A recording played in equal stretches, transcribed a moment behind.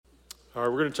All right,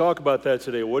 we're going to talk about that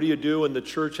today. What do you do when the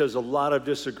church has a lot of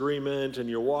disagreement and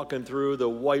you're walking through the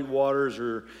white waters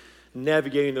or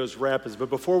navigating those rapids? But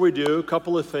before we do, a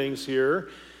couple of things here.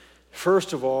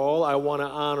 First of all, I want to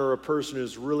honor a person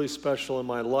who's really special in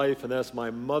my life, and that's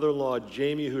my mother-in-law,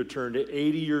 Jamie, who turned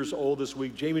 80 years old this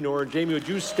week. Jamie Noren. Jamie, would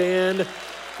you stand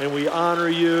and we honor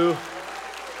you?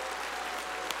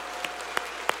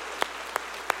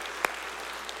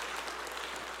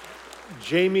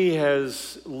 Jamie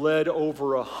has led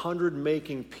over 100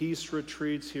 Making Peace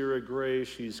retreats here at Grace.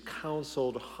 She's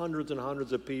counseled hundreds and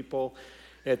hundreds of people.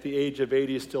 At the age of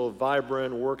 80, still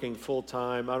vibrant, working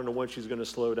full-time. I don't know when she's going to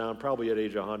slow down, probably at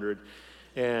age 100.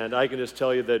 And I can just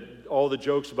tell you that all the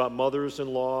jokes about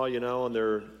mothers-in-law,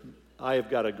 and I have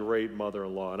got a great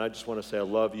mother-in-law. And I just want to say I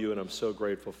love you, and I'm so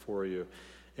grateful for you.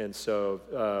 And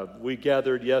so we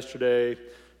gathered yesterday.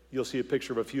 You'll see a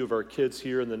picture of a few of our kids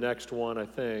here in the next one, I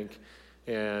think.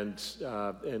 And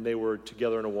they were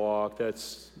together in a walk.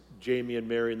 That's Jamie and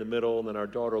Mary in the middle, and then our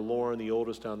daughter Lauren, the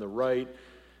oldest, on the right.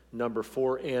 Number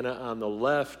 4, Anna, on the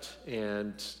left,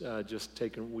 and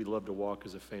we love to walk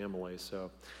as a family.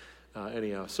 So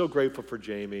anyhow, so grateful for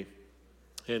Jamie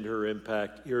and her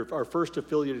impact. You're our first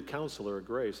affiliated counselor at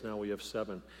Grace. Now we have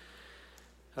 7.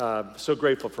 So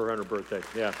grateful for her on her birthday.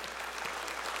 Yeah.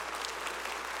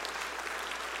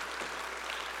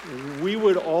 We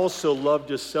would also love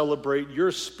to celebrate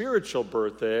your spiritual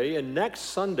birthday, and next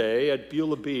Sunday at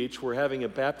Beulah Beach, we're having a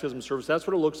baptism service. That's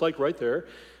what it looks like right there.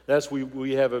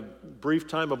 We have a brief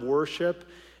time of worship,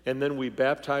 and then we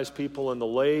baptize people in the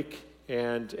lake,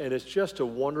 and it's just a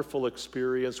wonderful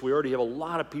experience. We already have a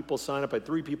lot of people sign up. I had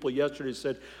 3 people yesterday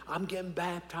said, I'm getting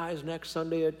baptized next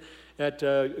Sunday at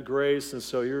Grace, and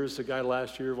so here's a guy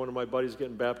last year, one of my buddies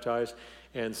getting baptized,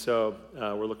 and so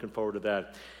we're looking forward to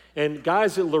that. And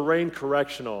guys at Lorraine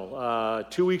Correctional,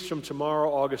 2 weeks from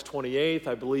tomorrow, August 28th,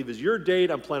 I believe is your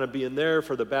date. I'm planning on being there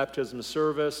for the baptism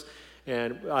service,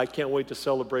 and I can't wait to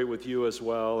celebrate with you as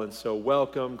well. And so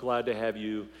welcome, glad to have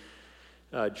you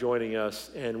joining us.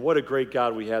 And what a great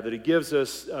God we have that He gives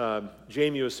us.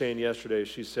 Jamie was saying yesterday,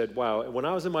 she said, wow, when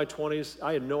I was in my 20s,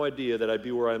 I had no idea that I'd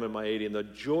be where I am in my 80s, and the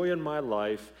joy in my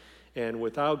life, and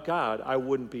without God, I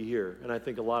wouldn't be here. And I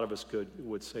think a lot of us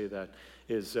would say that.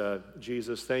 Is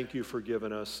Jesus, thank you for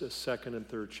giving us a second and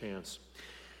third chance.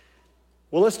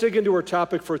 Well, let's dig into our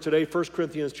topic for today, 1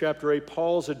 Corinthians chapter 8.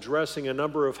 Paul's addressing a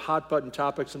number of hot-button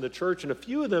topics in the church, and a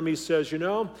few of them he says,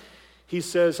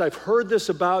 I've heard this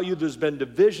about you. There's been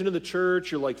division in the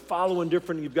church. You're like following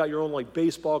different, you've got your own like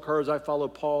baseball cards. I follow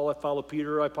Paul, I follow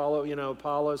Peter, I follow,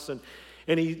 Apollos,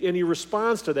 and he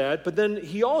responds to that. But then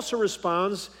he also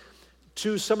responds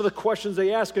to some of the questions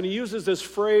they ask, and he uses this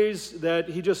phrase that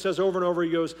he just says over and over. He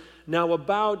goes, now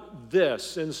about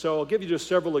this, and so I'll give you just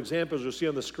several examples you'll see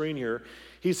on the screen here.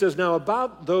 He says, now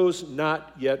about those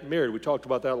not yet married. We talked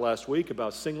about that last week,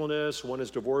 about singleness. When is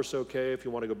divorce okay? If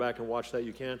you want to go back and watch that,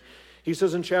 you can. He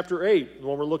says in chapter 8, the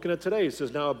one we're looking at today, he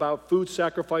says, now about food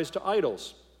sacrificed to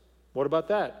idols. What about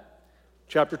that?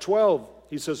 Chapter 12,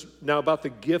 he says, now about the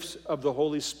gifts of the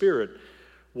Holy Spirit.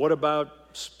 What about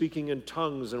speaking in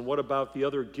tongues, and what about the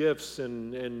other gifts?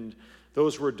 And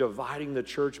those were dividing the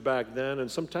church back then,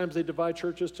 and sometimes they divide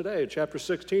churches today. In chapter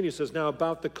 16, he says, now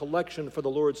about the collection for the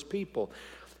Lord's people.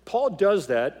 Paul does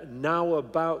that, now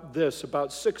about this,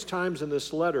 about 6 times in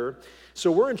this letter.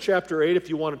 So we're in chapter 8, if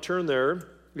you want to turn there,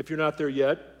 if you're not there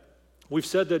yet. We've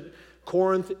said that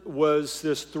Corinth was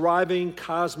this thriving,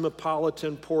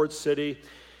 cosmopolitan port city.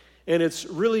 And it's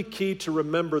really key to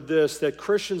remember this, that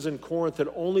Christians in Corinth had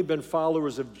only been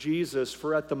followers of Jesus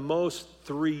for at the most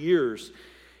 3 years.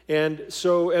 And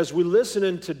so as we listen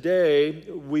in today,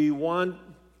 we want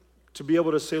to be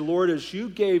able to say, Lord, as you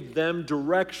gave them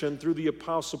direction through the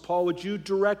Apostle Paul, would you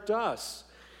direct us?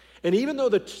 And even though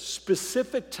the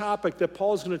specific topic that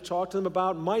Paul's going to talk to them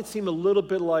about might seem a little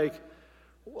bit like,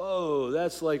 whoa,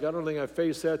 that's like, I don't think I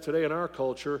face that today in our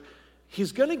culture,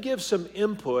 he's going to give some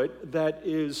input that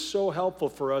is so helpful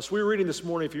for us. We were reading this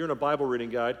morning, if you're in a Bible reading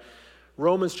guide,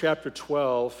 Romans chapter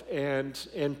 12,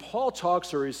 and Paul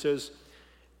talks there, he says,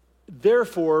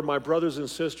 therefore, my brothers and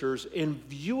sisters, in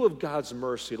view of God's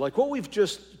mercy, like what we've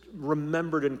just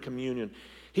remembered in communion,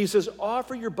 he says,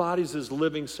 offer your bodies as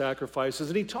living sacrifices.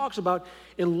 And he talks about,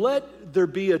 and let there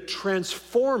be a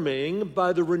transforming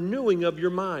by the renewing of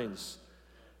your minds.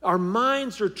 Our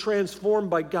minds are transformed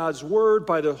by God's word,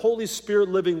 by the Holy Spirit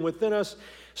living within us,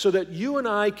 so that you and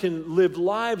I can live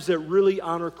lives that really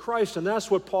honor Christ. And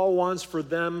that's what Paul wants for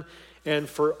them and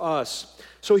for us.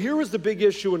 So here was the big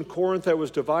issue in Corinth that was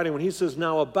dividing when he says,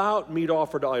 now about meat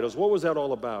offered to idols. What was that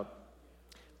all about?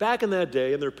 Back in that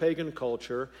day, in their pagan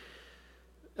culture,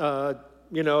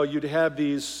 you'd have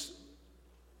these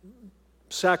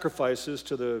sacrifices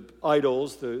to the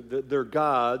idols, their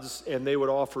gods, and they would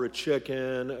offer a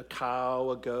chicken, a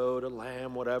cow, a goat, a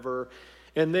lamb, whatever.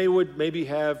 And they would maybe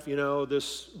have,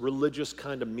 this religious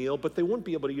kind of meal, but they wouldn't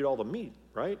be able to eat all the meat,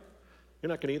 right? You're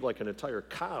not going to eat like an entire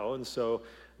cow. And so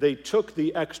they took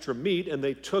the extra meat and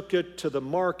they took it to the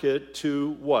market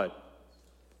to what?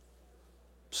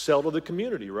 Sell to the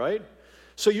community, right?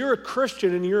 So you're a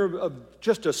Christian and you're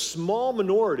just a small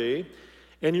minority,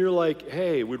 and you're like,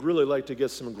 hey, we'd really like to get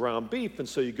some ground beef. And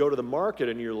so you go to the market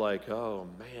and you're like, oh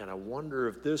man, I wonder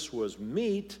if this was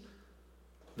meat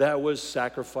that was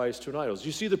sacrificed to an idol. Do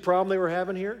you see the problem they were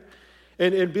having here?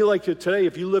 And it'd be like today,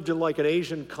 if you lived in like an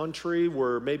Asian country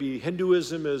where maybe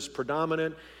Hinduism is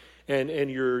predominant, and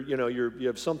you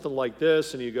have something like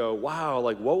this, and you go, wow,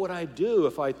 like what would I do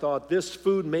if I thought this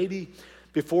food maybe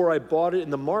before I bought it in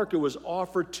the market was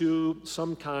offered to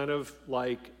some kind of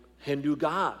like Hindu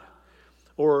god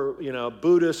or,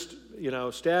 Buddhist,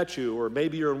 statue, or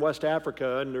maybe you're in West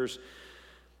Africa and there's,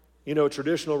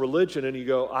 traditional religion, and you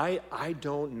go, I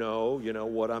don't know,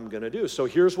 what I'm going to do. So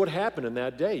here's what happened in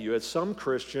that day. You had some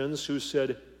Christians who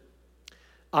said,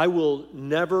 I will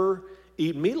never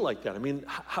eat meat like that. I mean,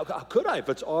 how could I if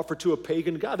it's offered to a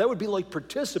pagan god? That would be like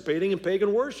participating in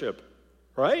pagan worship,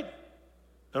 right?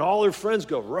 And all their friends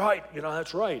go, right,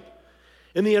 that's right.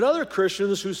 And you had other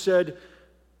Christians who said,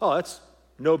 oh, that's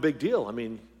no big deal. I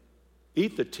mean,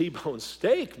 eat the T-bone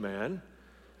steak, man.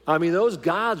 I mean, those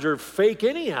gods are fake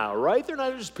anyhow, right? They're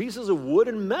not just pieces of wood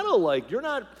and metal. Like, you're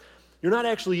not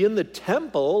actually in the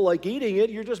temple, like, eating it.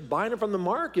 You're just buying it from the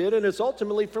market, and it's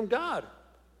ultimately from God.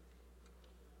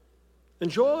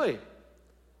 Enjoy.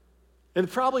 And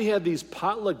probably had these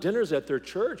potluck dinners at their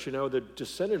church, that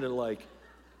descended in, like,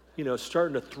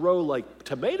 starting to throw, like,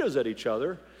 tomatoes at each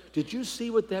other. Did you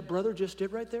see what that brother just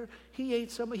did right there? He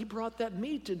brought that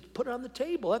meat and put it on the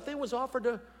table. That thing was offered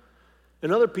to...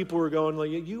 And other people were going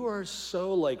like, you are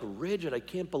so like rigid. I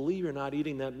can't believe you're not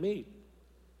eating that meat.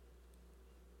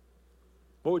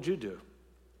 What would you do?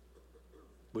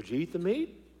 Would you eat the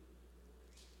meat?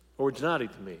 Or would you not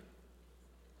eat the meat?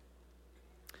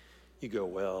 You go,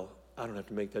 well, I don't have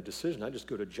to make that decision. I just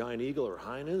go to Giant Eagle or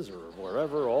Heinen's or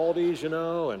wherever, Aldi's, and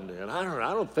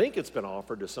I don't think it's been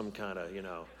offered to some kind of,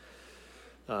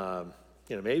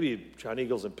 maybe Giant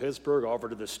Eagles in Pittsburgh offered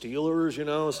to the Steelers,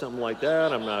 something like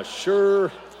that. I'm not sure.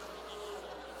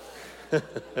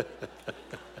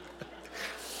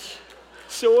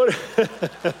 So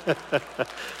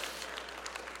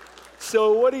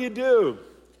what do you do?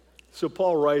 So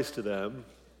Paul writes to them,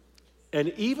 and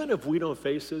even if we don't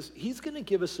face this, he's going to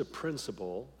give us a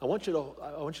principle. I want you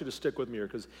to stick with me here,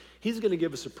 because he's going to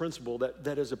give us a principle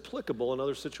that is applicable in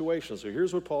other situations. So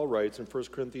here's what Paul writes in 1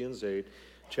 Corinthians 8,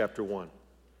 chapter 1.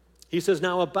 He says,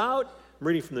 I'm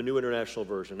reading from the New International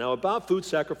Version. Now about food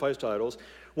sacrificed to idols,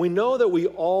 we know that we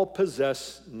all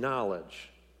possess knowledge.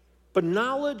 But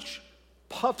knowledge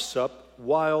puffs up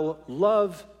while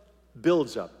love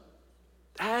builds up.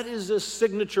 That is a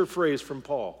signature phrase from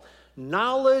Paul.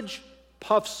 Knowledge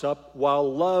puffs up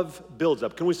while love builds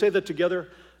up. Can we say that together?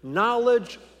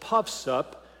 Knowledge puffs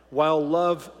up while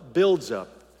love builds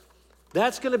up.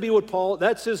 That's going to be what Paul,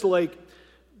 that's his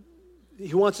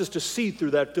he wants us to see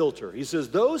through that filter. He says,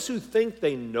 those who think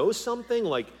they know something,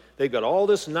 like they've got all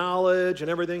this knowledge and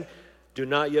everything, do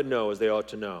not yet know as they ought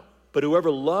to know. But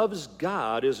whoever loves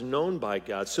God is known by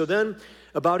God. So then,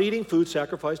 about eating food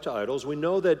sacrificed to idols, we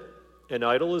know that an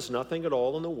idol is nothing at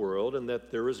all in the world, and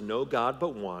that there is no God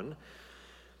but one.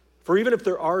 For even if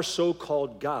there are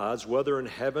so-called gods, whether in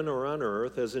heaven or on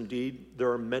earth, as indeed there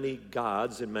are many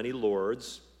gods and many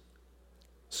lords,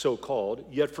 so-called,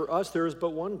 yet for us there is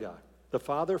but one God, the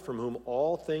Father, from whom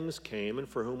all things came and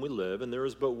for whom we live, and there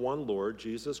is but one Lord,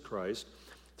 Jesus Christ,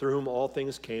 through whom all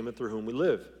things came and through whom we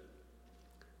live.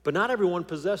 But not everyone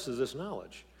possesses this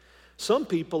knowledge. Some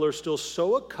people are still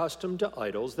so accustomed to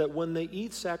idols that when they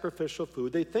eat sacrificial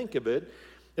food, they think of it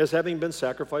as having been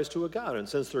sacrificed to a god. And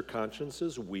since their conscience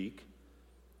is weak,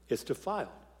 it's defiled.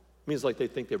 It means like they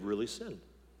think they've really sinned.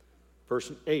 Verse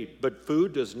 8, but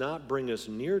food does not bring us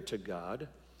near to God.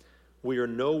 We are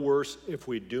no worse if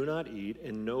we do not eat,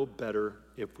 and no better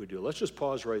if we do. Let's just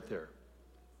pause right there.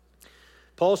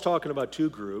 Paul's talking about two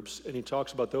groups, and he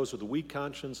talks about those with a weak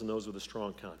conscience and those with a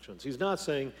strong conscience. He's not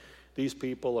saying these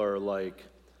people are like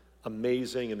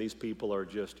amazing and these people are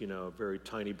just, very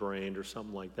tiny brained or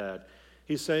something like that.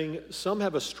 He's saying some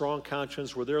have a strong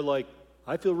conscience where they're like,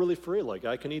 I feel really free. Like,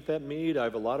 I can eat that meat. I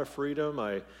have a lot of freedom.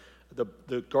 The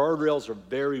guardrails are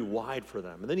very wide for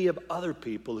them. And then you have other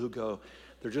people who go,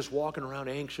 They're just walking around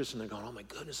anxious, and they're going, oh my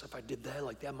goodness, if I did that,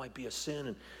 like that might be a sin,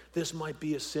 and this might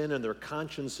be a sin, and their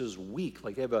conscience is weak.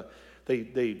 Like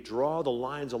they draw the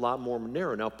lines a lot more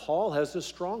narrow. Now, Paul has this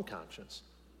strong conscience.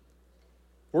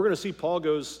 We're going to see Paul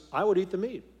goes, I would eat the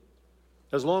meat,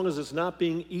 as long as it's not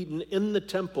being eaten in the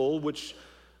temple, which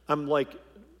I'm like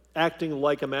acting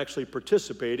like I'm actually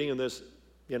participating in this,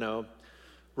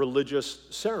 religious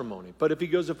ceremony. But if he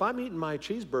goes, if I'm eating my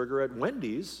cheeseburger at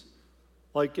Wendy's,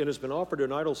 and it's been offered to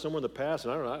an idol somewhere in the past,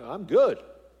 and I don't know, I'm good.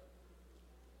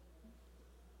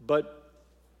 But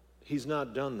he's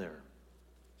not done there.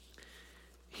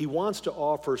 He wants to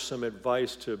offer some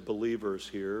advice to believers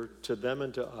here, to them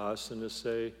and to us, and to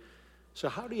say, so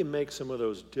how do you make some of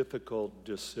those difficult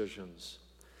decisions?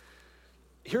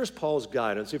 Here's Paul's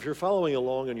guidance. If you're following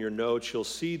along in your notes, you'll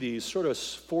see these sort of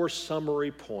 4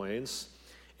 summary points.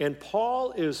 And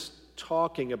Paul is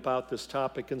talking about this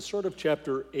topic in sort of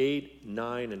chapter 8,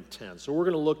 9, and 10. So we're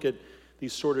going to look at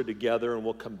these sort of together, and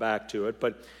we'll come back to it.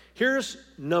 But here's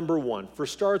number 1. For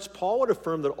starts, Paul would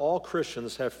affirm that all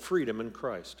Christians have freedom in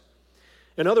Christ.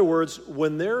 In other words,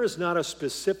 when there is not a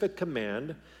specific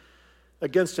command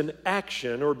against an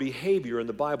action or behavior in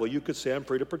the Bible, you could say, I'm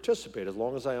free to participate as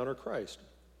long as I honor Christ.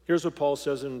 Here's what Paul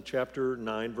says in chapter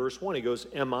 9, verse 1. He goes,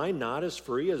 am I not as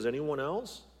free as anyone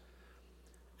else?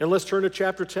 And let's turn to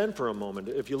chapter 10 for a moment.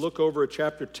 If you look over at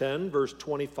chapter 10, verse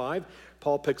 25,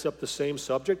 Paul picks up the same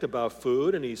subject about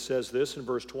food, and he says this in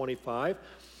verse 25.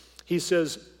 He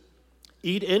says,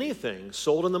 eat anything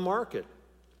sold in the market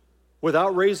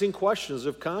without raising questions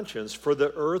of conscience, for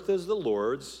the earth is the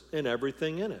Lord's and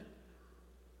everything in it.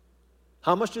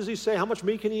 How much does he say? How much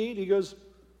meat can you eat? He goes,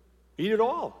 eat it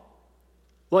all.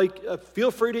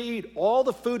 Feel free to eat. All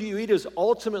the food you eat is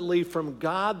ultimately from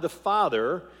God the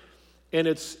Father, and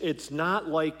it's not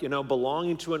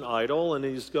belonging to an idol, and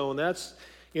he's going,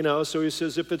 so he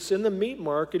says, if it's in the meat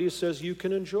market, he says, you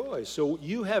can enjoy. So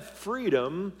you have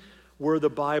freedom where the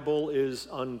Bible is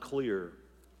unclear.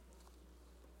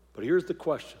 But here's the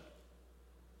question.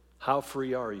 How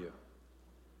free are you?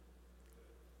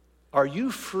 Are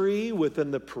you free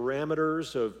within the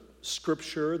parameters of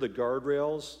Scripture, the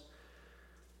guardrails,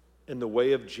 in the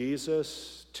way of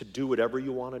Jesus, to do whatever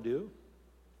you want to do?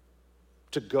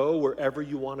 To go wherever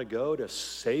you want to go, to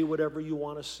say whatever you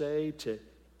want to say, to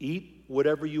eat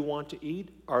whatever you want to eat?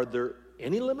 Are there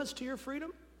any limits to your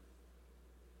freedom?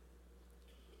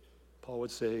 Paul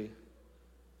would say,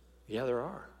 yeah, there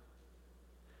are.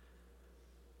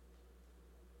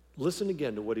 Listen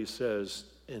again to what he says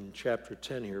in chapter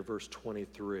 10 here, verse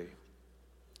 23.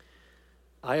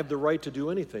 I have the right to do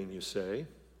anything, you say,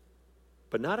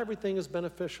 but not everything is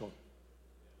beneficial.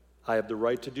 I have the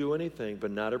right to do anything,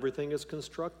 but not everything is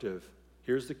constructive.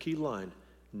 Here's the key line.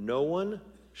 No one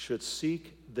should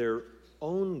seek their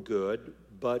own good,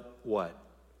 but what?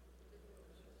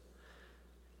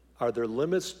 Are there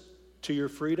limits to your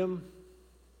freedom?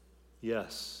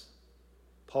 Yes.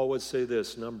 Paul would say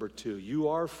this, number 2, you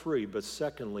are free, but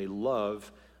secondly,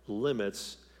 love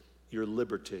limits your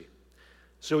liberty.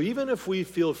 So even if we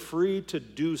feel free to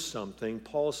do something,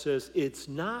 Paul says it's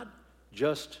not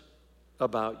just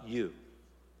about you.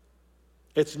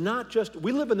 It's not just,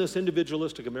 we live in this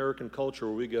individualistic American culture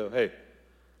where we go, hey,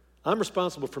 I'm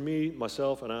responsible for me,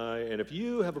 myself, and if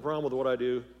you have a problem with what I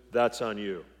do, that's on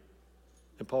you.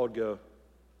 And Paul would go,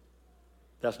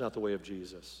 that's not the way of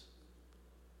Jesus.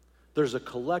 There's a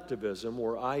collectivism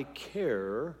where I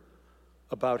care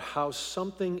about how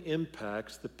something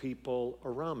impacts the people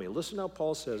around me. Listen how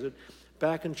Paul says it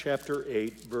back in chapter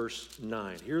 8, verse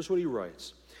 9. Here's what he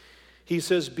writes. He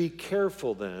says, be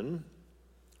careful then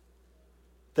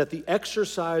that the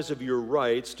exercise of your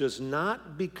rights does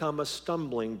not become a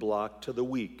stumbling block to the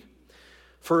weak.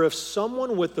 For if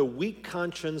someone with a weak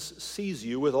conscience sees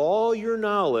you with all your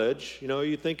knowledge,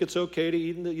 you think it's okay to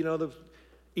eat in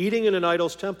eating in an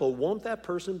idol's temple, won't that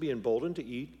person be emboldened to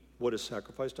eat what is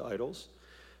sacrificed to idols?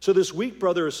 So this weak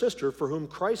brother or sister for whom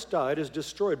Christ died is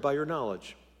destroyed by your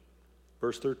knowledge.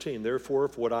 Verse 13, therefore,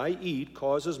 if what I eat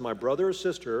causes my brother or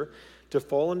sister to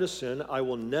fall into sin, I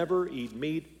will never eat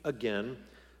meat again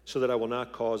so that I will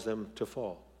not cause them to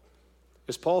fall.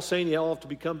 Is Paul saying you all have to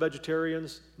become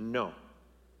vegetarians? No.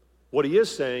 What he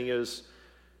is saying is,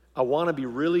 I want to be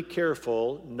really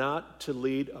careful not to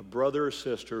lead a brother or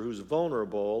sister who's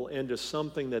vulnerable into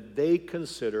something that they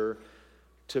consider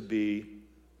to be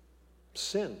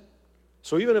sin.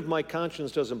 So even if my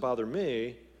conscience doesn't bother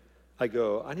me, I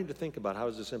go, I need to think about how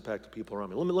does this impact the people around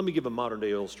me. Let me give a modern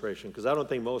day illustration, because I don't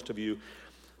think most of you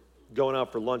going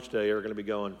out for lunch today are going to be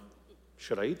going,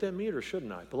 should I eat that meat or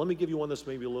shouldn't I? But let me give you one that's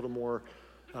maybe a little more,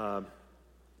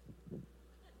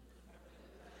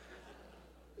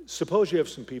 suppose you have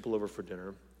some people over for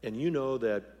dinner, and you know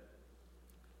that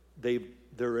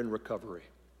they're in recovery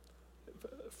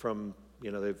from,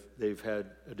 they've had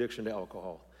addiction to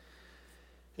alcohol.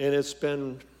 And it's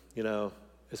been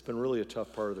really a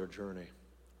tough part of their journey.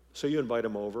 So you invite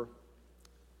them over,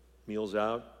 meals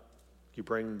out, you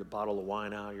bring the bottle of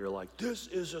wine out, you're like, this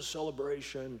is a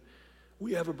celebration.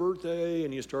 We have a birthday,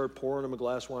 and you start pouring them a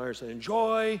glass of wine and saying,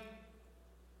 enjoy.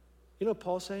 You know what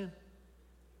Paul's saying?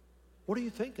 What are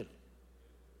you thinking?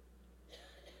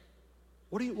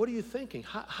 What are you thinking?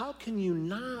 How can you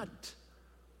not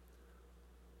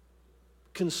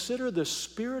consider the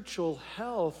spiritual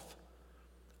health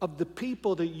of the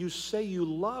people that you say you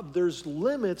love? There's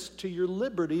limits to your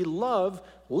liberty. Love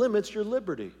limits your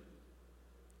liberty.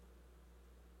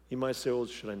 You might say, well,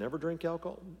 should I never drink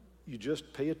alcohol? You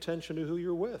just pay attention to who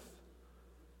you're with.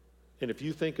 And if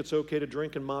you think it's okay to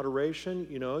drink in moderation,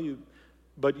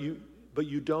 but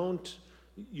you don't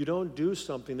do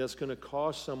something that's going to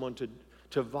cause someone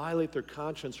to violate their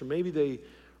conscience, or maybe they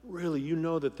really,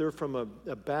 that they're from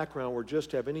a background where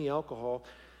just to have any alcohol,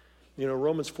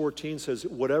 Romans 14 says,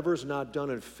 whatever is not done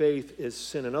in faith is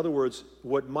sin. In other words,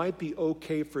 what might be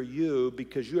okay for you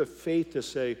because you have faith to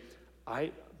say,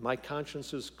 my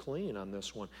conscience is clean on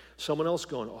this one. Someone else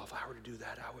going, if I were to do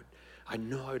that, I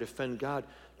know I would offend God.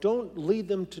 Don't lead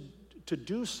them to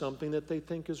do something that they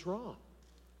think is wrong.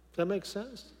 Does that make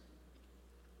sense?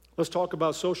 Let's talk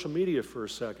about social media for a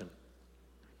second.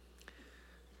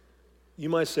 You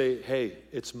might say, hey,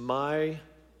 it's my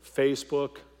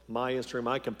Facebook, my Instagram.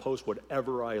 I can post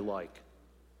whatever I like.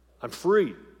 I'm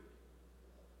free.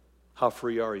 How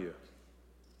free are you?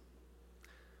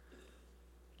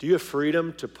 Do you have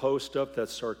freedom to post stuff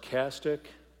that's sarcastic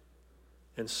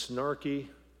and snarky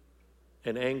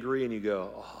and angry, and you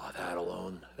go, that'll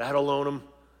own them.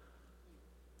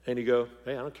 And you go,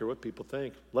 hey, I don't care what people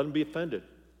think. Let them be offended.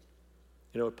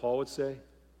 You know what Paul would say?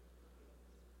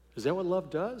 Is that what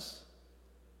love does?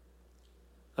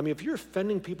 I mean, if you're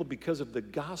offending people because of the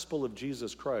gospel of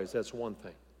Jesus Christ, that's one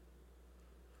thing.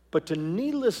 But to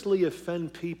needlessly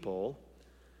offend people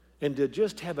and to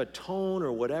just have a tone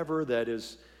or whatever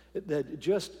that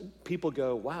just people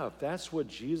go, wow, if that's what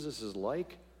Jesus is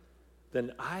like,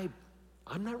 then I'm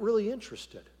not really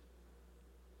interested.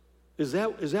 Is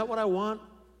that what I want?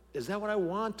 Is that what I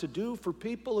want to do for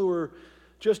people who are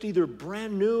just either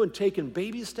brand new and taking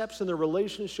baby steps in their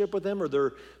relationship with them, or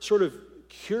they're sort of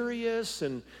curious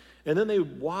and then they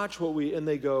watch and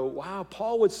they go, wow,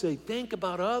 Paul would say, think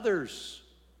about others.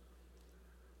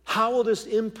 How will this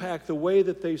impact the way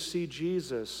that they see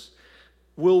Jesus?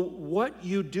 Will what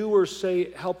you do or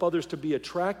say help others to be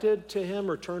attracted to him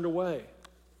or turned away?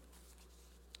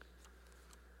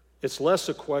 It's less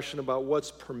a question about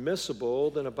what's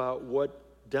permissible than about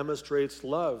what demonstrates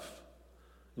love.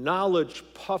 Knowledge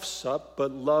puffs up,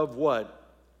 but love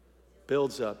what?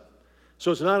 Builds up.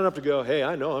 So it's not enough to go, hey,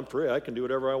 I know I'm free. I can do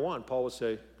whatever I want. Paul would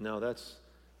say, no,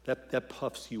 that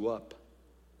puffs you up.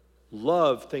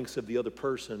 Love thinks of the other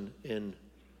person and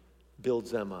builds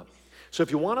them up. So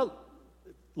if you want to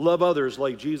love others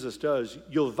like Jesus does,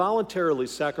 you'll voluntarily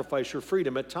sacrifice your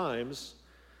freedom at times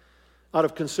out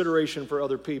of consideration for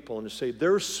other people, and to say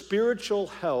their spiritual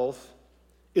health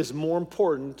is more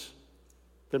important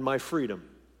than my freedom.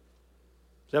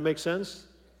 Does that make sense?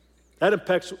 That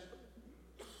impacts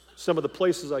some of the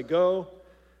places I go,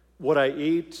 what I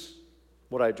eat,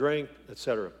 what I drink,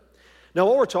 etc. Now,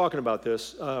 while we're talking about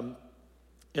this,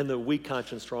 in the weak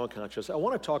conscience, strong conscience, I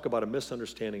want to talk about a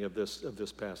misunderstanding of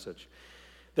this passage.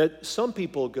 That some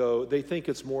people they think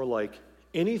it's more like,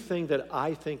 anything that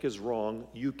I think is wrong,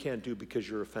 you can't do because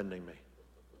you're offending me.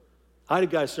 I had a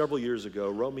guy several years ago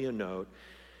wrote me a note,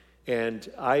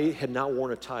 and I had not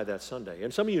worn a tie that Sunday.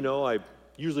 And some of you know I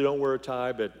usually don't wear a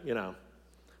tie, but,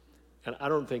 and I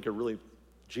don't think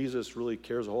Jesus really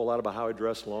cares a whole lot about how I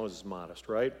dress as long as it's modest,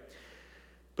 right?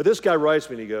 But this guy writes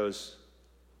me and he goes,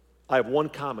 I have one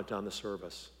comment on the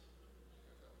service.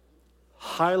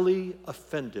 Highly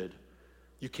offended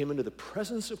you came into the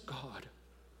presence of God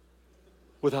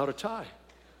without a tie.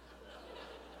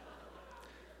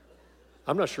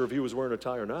 I'm not sure if he was wearing a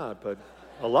tie or not, but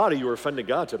a lot of you are offending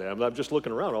God today. I'm just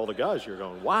looking around, all the guys here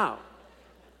going, wow.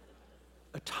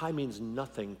 A tie means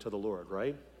nothing to the Lord,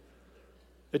 right?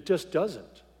 It just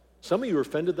doesn't. Some of you are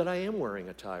offended that I am wearing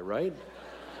a tie, right?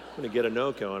 I'm going to get a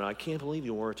note going, I can't believe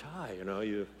you wore a tie.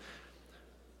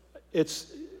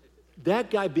 It's that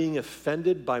guy being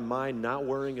offended by my not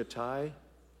wearing a tie.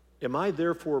 Am I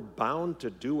therefore bound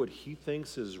to do what he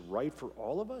thinks is right for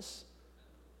all of us?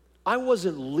 I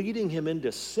wasn't leading him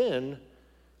into sin.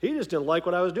 He just didn't like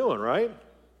what I was doing, right?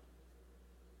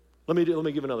 Let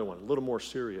me give another one, a little more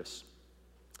serious.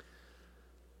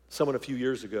 Someone a few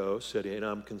years ago said, hey,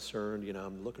 I'm concerned,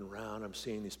 I'm looking around, I'm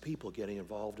seeing these people getting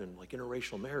involved in like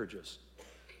interracial marriages.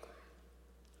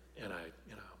 And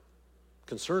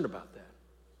concerned about that.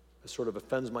 It sort of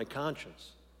offends my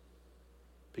conscience.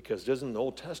 Because doesn't the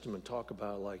Old Testament talk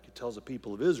about, like, it tells the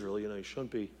people of Israel, you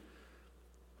shouldn't be.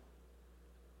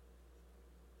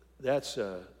 That's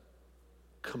a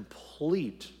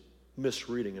complete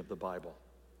misreading of the Bible.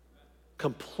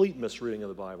 Complete misreading of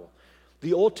the Bible.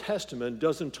 The Old Testament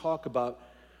doesn't talk about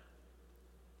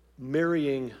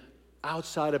marrying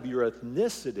outside of your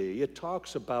ethnicity. It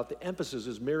talks about, the emphasis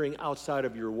is marrying outside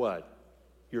of your what?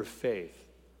 Your faith.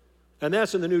 And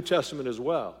that's in the New Testament as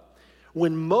well.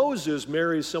 When Moses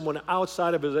marries someone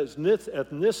outside of his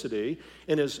ethnicity,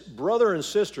 and his brother and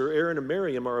sister, Aaron and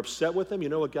Miriam, are upset with him, you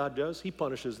know what God does? He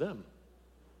punishes them.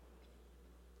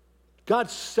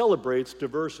 God celebrates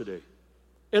diversity.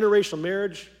 Interracial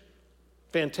marriage,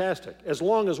 fantastic. As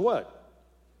long as what?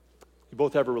 You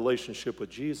both have a relationship with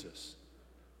Jesus.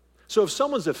 So if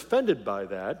someone's offended by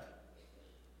that,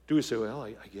 do we say, well,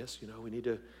 I guess,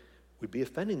 we'd be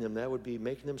offending them. That would be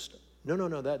making them...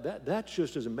 No, that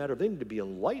just is a matter of, they need to be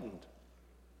enlightened,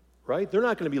 right? They're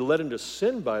not going to be led into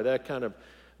sin by that kind of...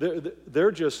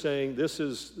 They're just saying they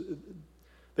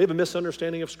have a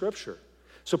misunderstanding of Scripture.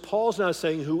 So Paul's not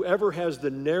saying whoever has the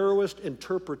narrowest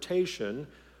interpretation,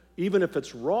 even if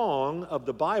it's wrong, of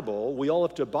the Bible, we all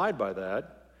have to abide by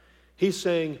that. He's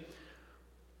saying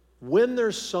when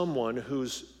there's someone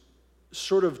who's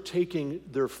sort of taking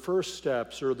their first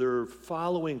steps or they're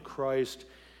following Christ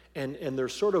and they're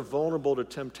sort of vulnerable to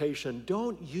temptation,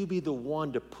 don't you be the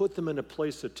one to put them in a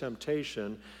place of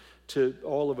temptation to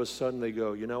all of a sudden they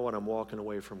go, you know what, I'm walking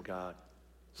away from God.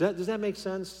 Does that make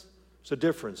sense? There's a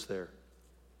difference there.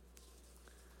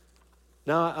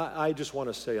 Now, I just want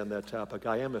to say on that topic,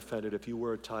 I am offended if you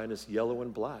wear a tie and it's yellow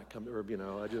and black.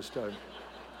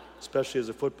 Especially as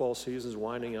the football season's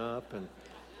winding up. And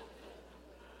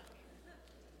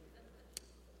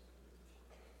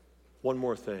one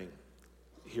more thing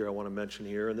here I want to mention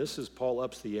here, and this is Paul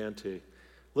ups the ante.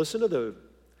 Listen to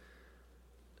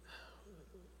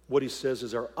what he says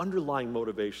is our underlying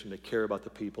motivation to care about the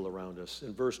people around us.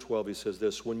 In verse 12, he says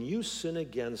this, when you sin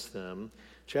against them,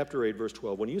 chapter 8, verse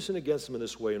 12, when you sin against them in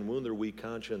this way and wound their weak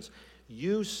conscience,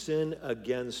 you sin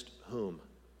against whom?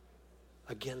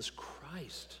 Against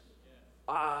Christ.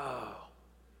 Wow.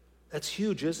 That's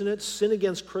huge, isn't it? Sin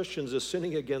against Christians is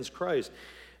sinning against Christ.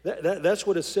 That's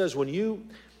what it says.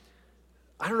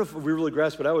 I don't know if we really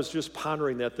grasp it. I was just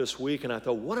pondering that this week, and I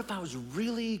thought, what if I was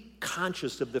really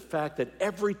conscious of the fact that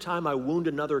every time I wound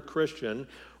another Christian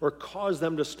or cause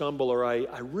them to stumble, or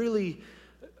I'm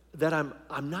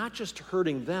not just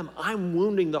hurting them, I'm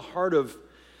wounding the heart of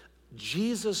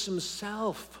Jesus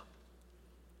himself.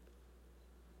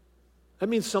 That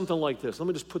means something like this. Let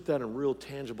me just put that in real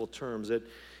tangible terms. That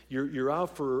you're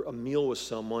out for a meal with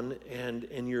someone, and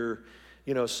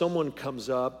someone comes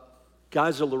up.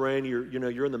 Guys of Lorraine, you're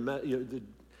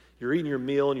you're eating your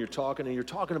meal and you're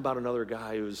talking about another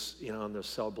guy who's on the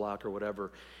cell block or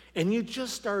whatever, and you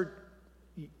just start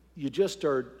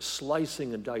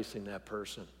slicing and dicing that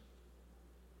person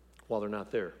while they're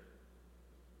not there.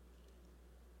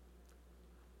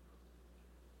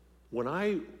 When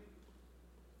I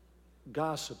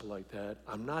gossip like that,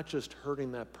 I'm not just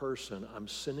hurting that person, I'm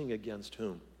sinning against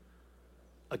whom?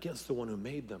 Against the one who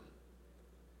made them,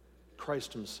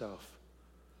 Christ himself.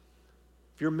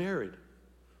 If you're married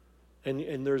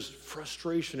and there's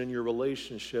frustration in your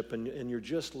relationship and you're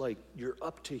just like, you're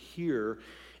up to here,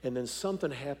 and then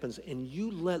something happens and you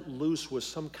let loose with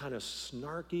some kind of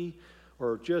snarky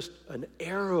or just an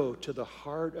arrow to the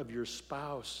heart of your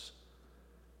spouse.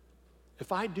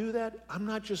 If I do that, I'm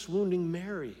not just wounding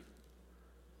Mary.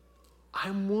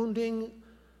 I'm wounding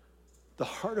the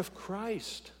heart of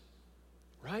Christ,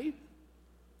 right?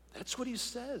 That's what he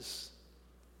says.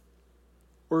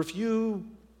 Or if you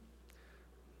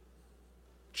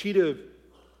cheat a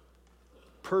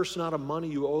person out of money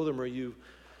you owe them, or you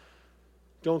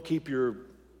don't keep the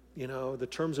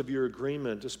terms of your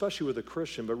agreement, especially with a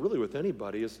Christian, but really with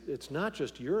anybody, it's not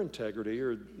just your integrity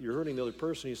or you're hurting the other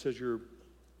person. He says you're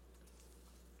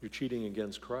cheating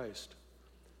against Christ.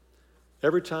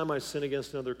 Every time I sin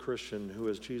against another Christian who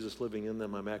has Jesus living in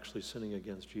them, I'm actually sinning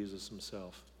against Jesus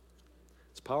himself.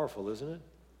 It's powerful, isn't it?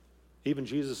 Even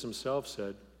Jesus himself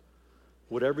said,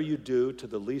 whatever you do to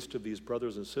the least of these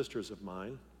brothers and sisters of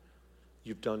mine,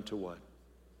 you've done to what?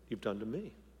 You've done to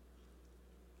me.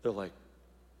 They're like,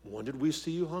 when did we see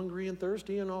you hungry and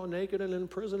thirsty and all naked and in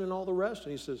prison and all the rest?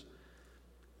 And he says,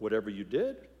 whatever you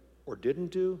did or didn't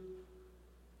do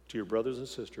to your brothers and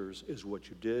sisters is what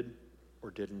you did or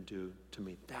didn't do to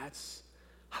me. That's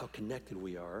how connected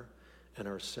we are and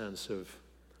our sense of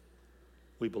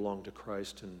we belong to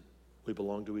Christ and we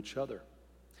belong to each other.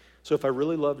 So if I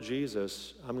really love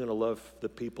Jesus, I'm going to love the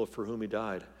people for whom he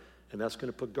died, and that's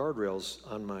going to put guardrails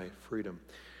on my freedom.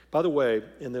 By the way,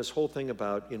 in this whole thing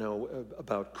about,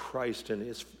 about Christ,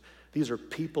 and these are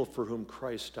people for whom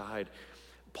Christ died,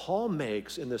 Paul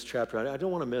makes in this chapter, I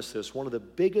don't want to miss this, one of the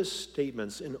biggest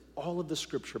statements in all of the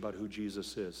Scripture about who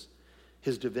Jesus is,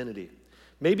 his divinity.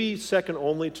 Maybe second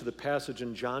only to the passage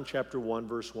in John chapter 1,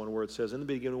 verse 1, where it says, in the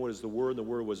beginning was the Word, and the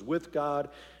Word was with God,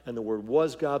 and the Word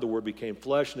was God, the Word became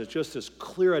flesh, and it's just this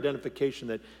clear identification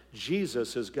that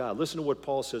Jesus is God. Listen to what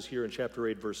Paul says here in chapter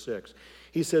 8, verse 6.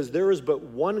 He says, there is but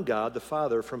one God, the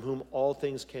Father, from whom all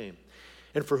things came,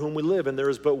 and for whom we live, and there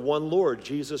is but one Lord,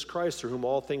 Jesus Christ, through whom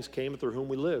all things came, and through whom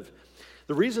we live.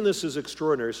 The reason this is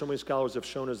extraordinary, so many scholars have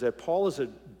shown, is that Paul has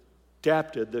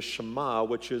adapted the Shema,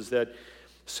 which is that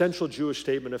central Jewish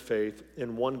statement of faith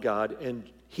in one God, and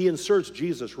he inserts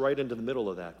Jesus right into the middle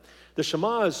of that. The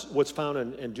Shema is what's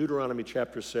found in Deuteronomy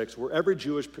chapter 6, where every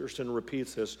Jewish person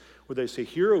repeats this, where they say,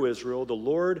 hear, O Israel, the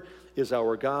Lord is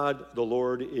our God, the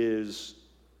Lord is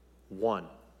one.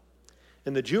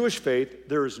 In the Jewish faith,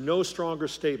 there is no stronger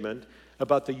statement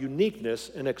about the uniqueness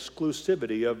and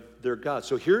exclusivity of their God.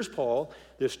 So here's Paul,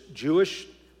 this Jewish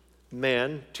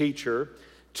man, teacher,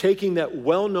 taking that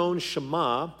well-known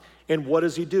Shema, and what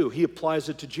does he do? He applies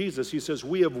it to Jesus. He says,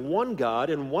 we have one God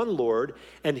and one Lord,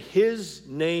 and his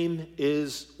name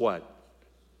is what?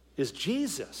 Is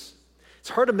Jesus. It's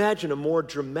hard to imagine a more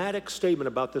dramatic statement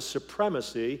about the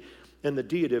supremacy and the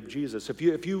deity of Jesus. If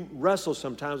you wrestle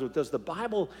sometimes with, does the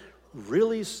Bible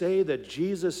really say that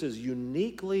Jesus is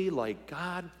uniquely like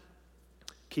God?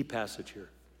 Key passage here.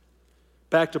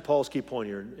 Back to Paul's key point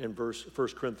here in 1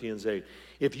 Corinthians 8.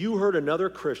 If you hurt another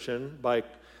Christian by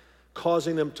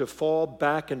causing them to fall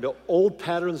back into old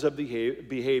patterns of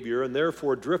behavior and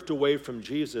therefore drift away from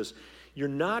Jesus, you're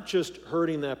not just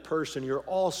hurting that person, you're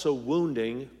also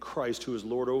wounding Christ, who is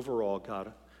Lord over all,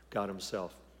 God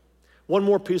himself. One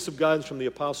more piece of guidance from the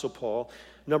Apostle Paul,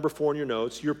 number 4 in your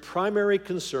notes. Your primary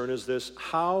concern is this: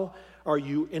 how are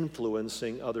you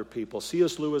influencing other people?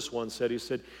 C.S. Lewis once said, he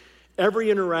said, every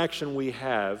interaction we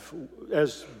have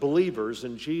as believers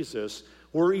in Jesus,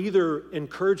 we're either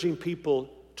encouraging people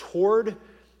toward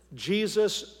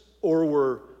Jesus or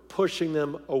we're pushing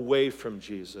them away from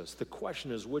Jesus. The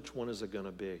question is, which one is it going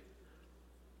to be?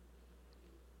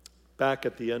 Back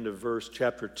at the end of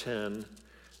chapter 10,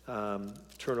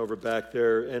 turn over back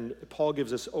there, and Paul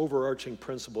gives this overarching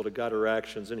principle to guide our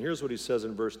actions. And here's what he says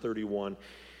in verse 31.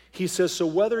 He says, so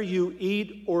whether you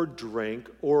eat or drink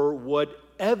or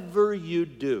whatever you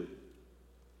do,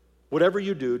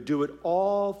 do it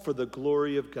all for the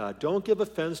glory of God. Don't give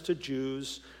offense to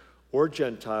Jews or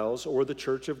Gentiles or the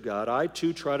church of God. I,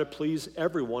 too, try to please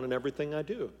everyone in everything I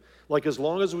do. Like, as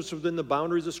long as it's within the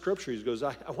boundaries of Scripture. He goes,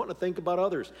 I want to think about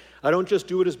others. I don't just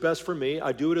do it as best for me.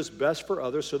 I do it as best for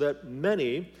others so that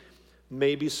many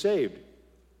may be saved.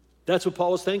 That's what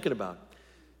Paul was thinking about.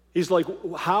 He's like,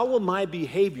 how will my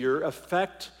behavior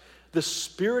affect the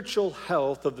spiritual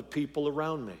health of the people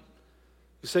around me?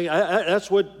 He's saying, that's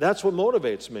what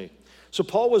motivates me. So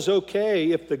Paul was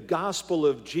okay if the gospel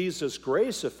of Jesus'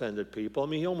 grace offended people. I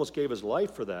mean, he almost gave his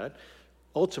life for that,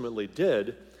 ultimately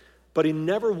did, but he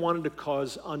never wanted to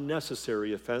cause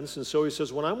unnecessary offense. And so he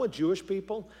says, when I'm with Jewish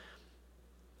people,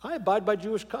 I abide by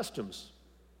Jewish customs.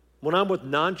 When I'm with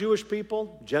non-Jewish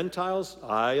people, Gentiles,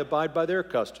 I abide by their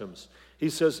customs. He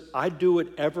says, I do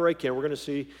whatever I can. We're going to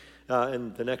see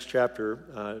in the next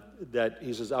chapter that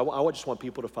he says, I just want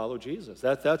people to follow Jesus.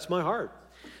 That's my heart.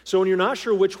 So when you're not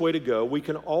sure which way to go, we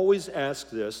can always ask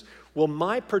this: will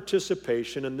my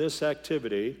participation in this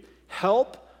activity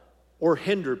help or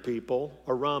hinder people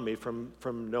around me from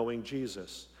knowing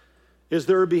Jesus? Is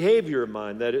there a behavior of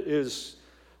mine that is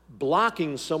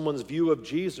blocking someone's view of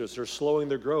Jesus or slowing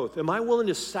their growth? Am I willing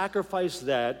to sacrifice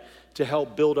that to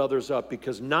help build others up?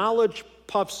 Because knowledge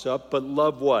puffs up, but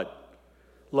love what?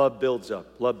 Love builds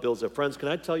up. Love builds up. Friends, can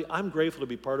I tell you, I'm grateful to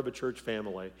be part of a church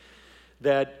family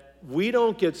that we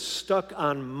don't get stuck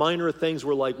on minor things.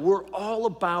 We're all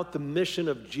about the mission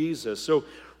of Jesus. So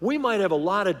we might have a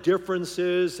lot of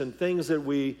differences and things that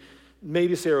we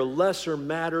maybe say are lesser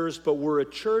matters, but we're a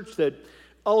church that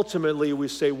ultimately we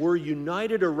say we're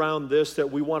united around this,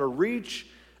 that we want to reach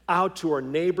out to our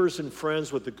neighbors and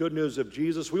friends with the good news of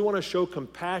Jesus. We want to show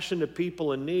compassion to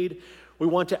people in need. We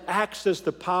want to access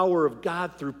the power of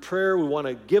God through prayer. We want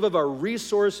to give of our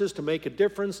resources to make a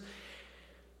difference.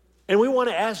 And we want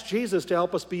to ask Jesus to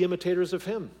help us be imitators of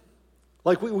him.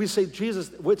 Like we say,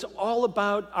 Jesus, it's all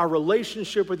about our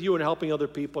relationship with you and helping other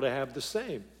people to have the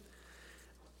same.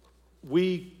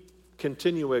 we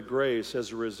continue at Grace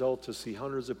as a result to see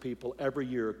hundreds of people every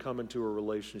year come into a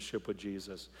relationship with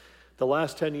Jesus. The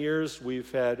last 10 years,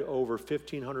 we've had over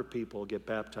 1,500 people get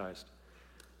baptized.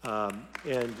 And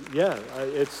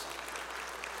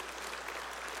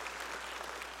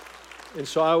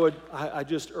so I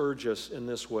just urge us in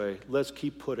this way, let's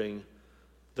keep putting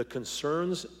the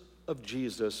concerns of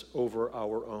Jesus over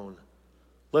our own.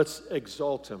 Let's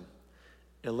exalt him,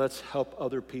 and let's help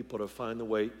other people to find the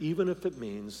way, even if it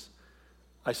means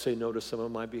I say no to some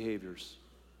of my behaviors.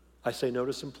 I say no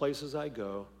to some places I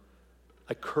go.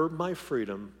 I curb my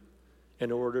freedom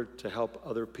in order to help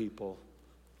other people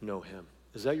know him.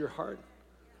 Is that your heart?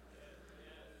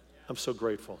 I'm so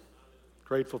grateful.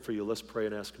 Grateful for you. Let's pray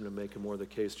and ask him to make it more the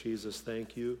case. Jesus,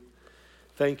 thank you.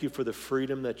 Thank you for the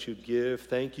freedom that you give.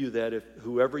 Thank you that if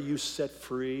whoever you set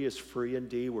free is free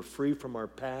indeed. We're free from our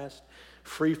past,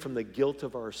 free from the guilt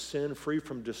of our sin, free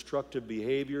from destructive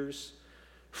behaviors,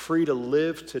 free to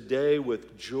live today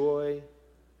with joy.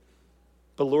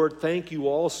 But Lord, thank you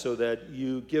also that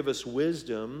you give us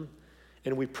wisdom,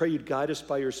 and we pray you'd guide us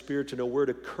by your Spirit to know where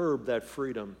to curb that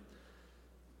freedom,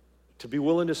 to be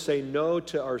willing to say no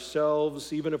to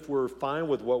ourselves, even if we're fine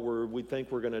with what we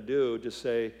think we're going to do, to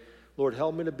say, Lord,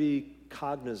 help me to be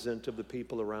cognizant of the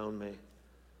people around me.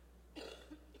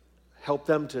 Help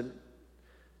them to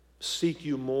seek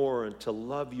you more and to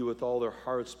love you with all their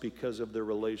hearts because of their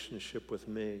relationship with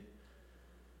me.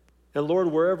 And Lord,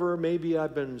 wherever maybe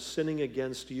I've been sinning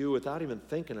against you without even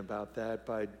thinking about that,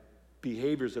 by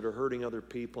behaviors that are hurting other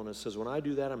people, and it says, when I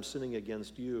do that, I'm sinning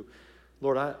against you.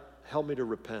 Lord, help me to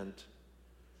repent,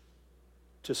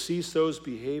 to cease those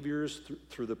behaviors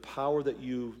through the power that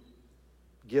you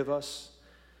give us,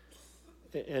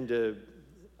 and to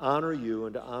honor you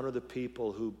and to honor the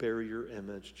people who bear your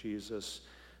image, Jesus.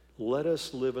 Let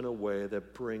us live in a way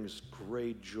that brings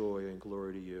great joy and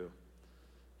glory to you.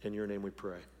 In your name we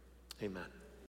pray. Amen.